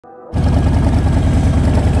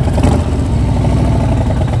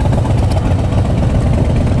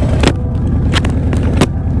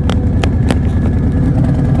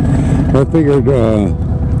I figured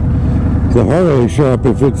the Harley shop,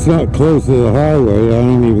 if it's not close to the highway, I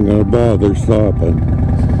ain't even gonna bother stopping.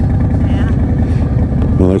 Yeah.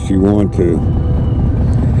 Unless you want to.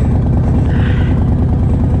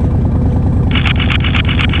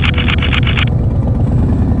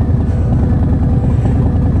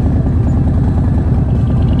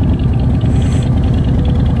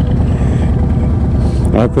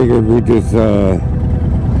 I figured we just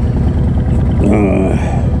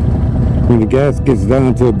when the gas gets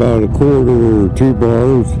down to about a quarter or 2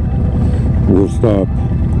 bars, we'll stop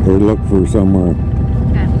or look for somewhere.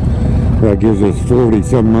 Okay. That gives us 40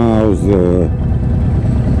 some miles to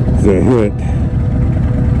hit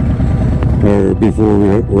or before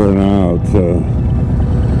we run out. So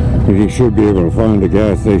you should be able to find a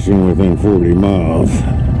gas station within 40 miles.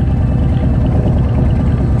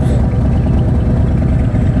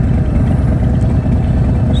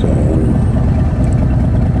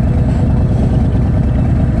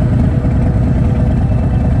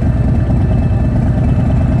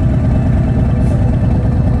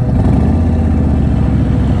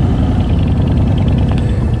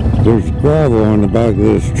 There's gravel on the back of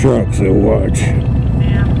this truck, so watch.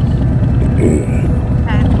 Yeah. Yeah.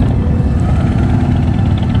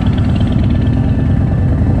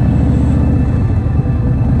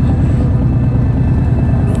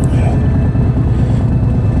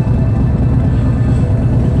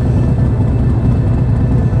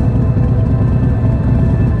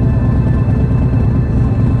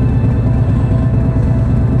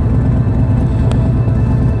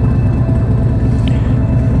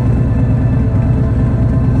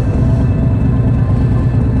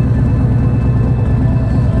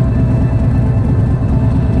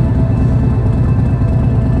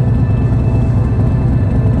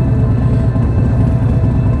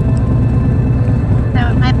 So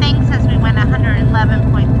my thing says we went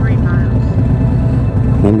 111.3 miles.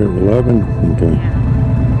 111? Okay. Yeah.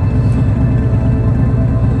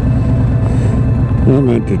 I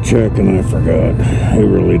meant to check and I forgot. It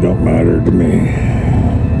really don't matter to me.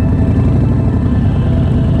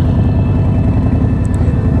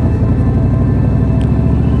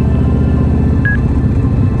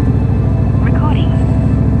 Recording.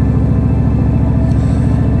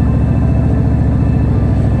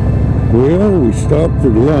 Well, we stopped for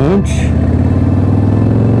lunch.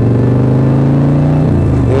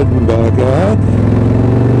 Heading back out.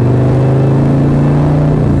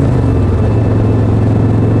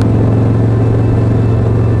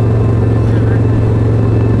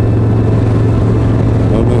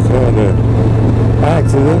 Almost had an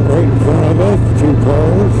accident right in front of us, 2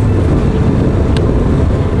 cars.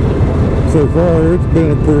 So far, it's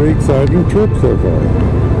been a pretty exciting trip so far.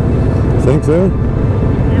 Think so?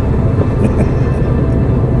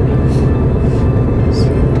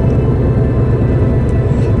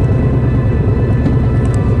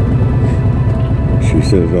 She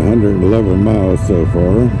says 111 miles so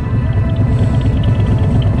far.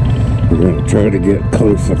 We're going to try to get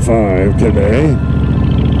close to 5 today.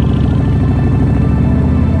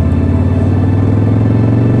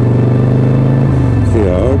 See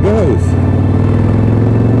how it goes.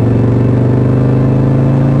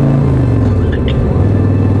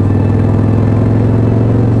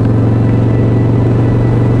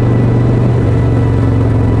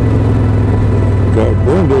 Got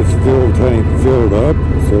Brenda's fuel tank filled up,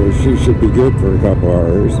 so she should be good for a couple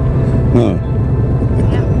hours. Huh?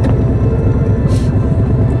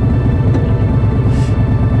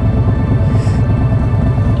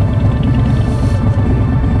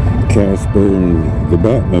 Casper and the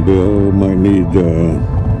Batmobile might need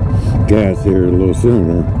gas here a little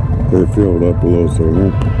sooner. They're filled up a little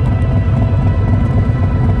sooner.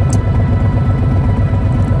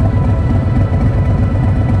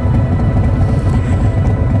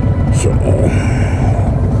 So,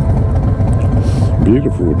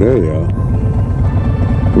 beautiful day out.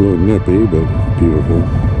 A little nippy, but beautiful.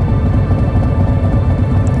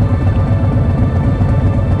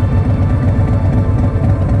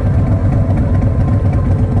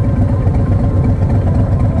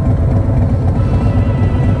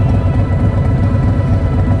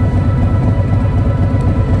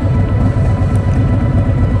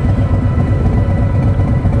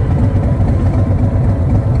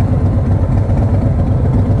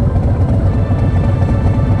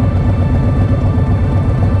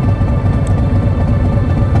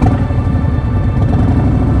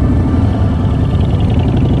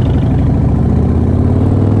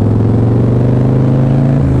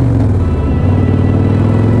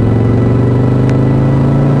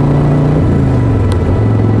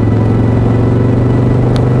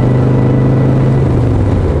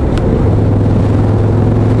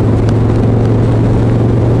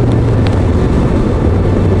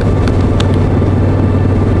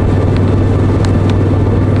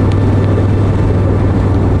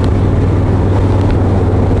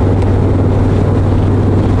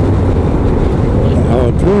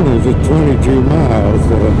 2 miles. I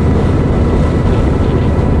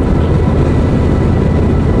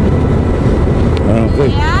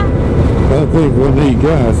don't think we'll need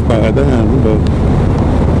gas by then, but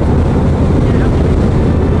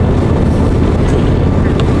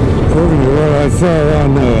according to what I saw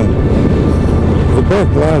on the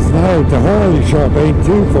book last night, the Harley shop ain't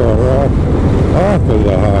too far off of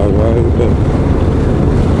the highway, but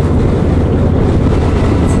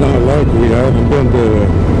it's not like we haven't been to the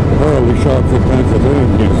Harley shops in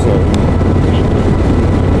Pennsylvania, so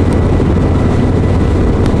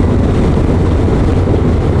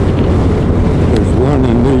there's one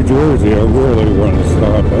in New Jersey I really want to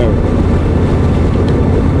stop at,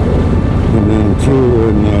 and then 2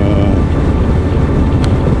 in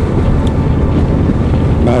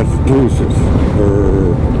Massachusetts,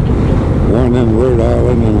 or 1 in Rhode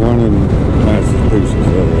Island and 1 in Massachusetts, I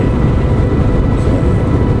think.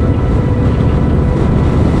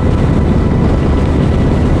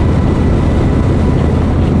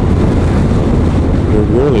 I'd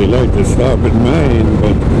really like to stop in Maine,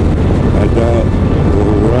 but I doubt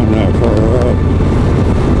we'll run that far up.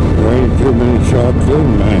 There ain't too many shops in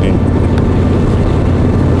Maine.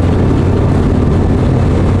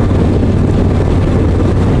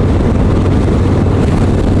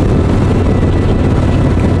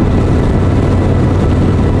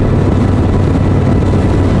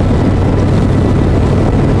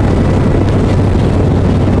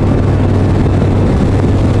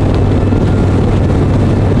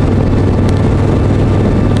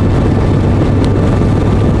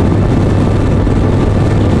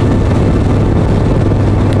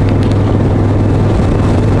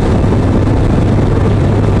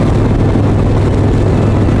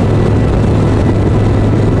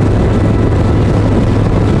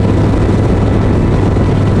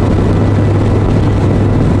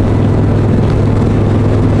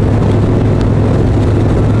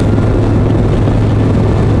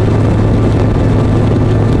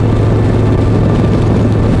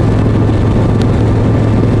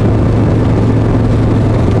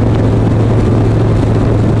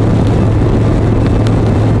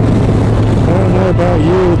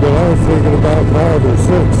 Thinking about 5 or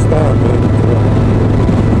 6 stopping.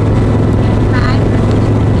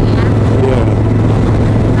 Yeah.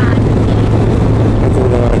 That's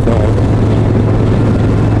what I thought.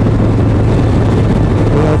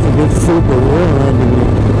 We'll have to get super warm and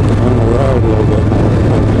on the ride a little bit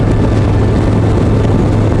more.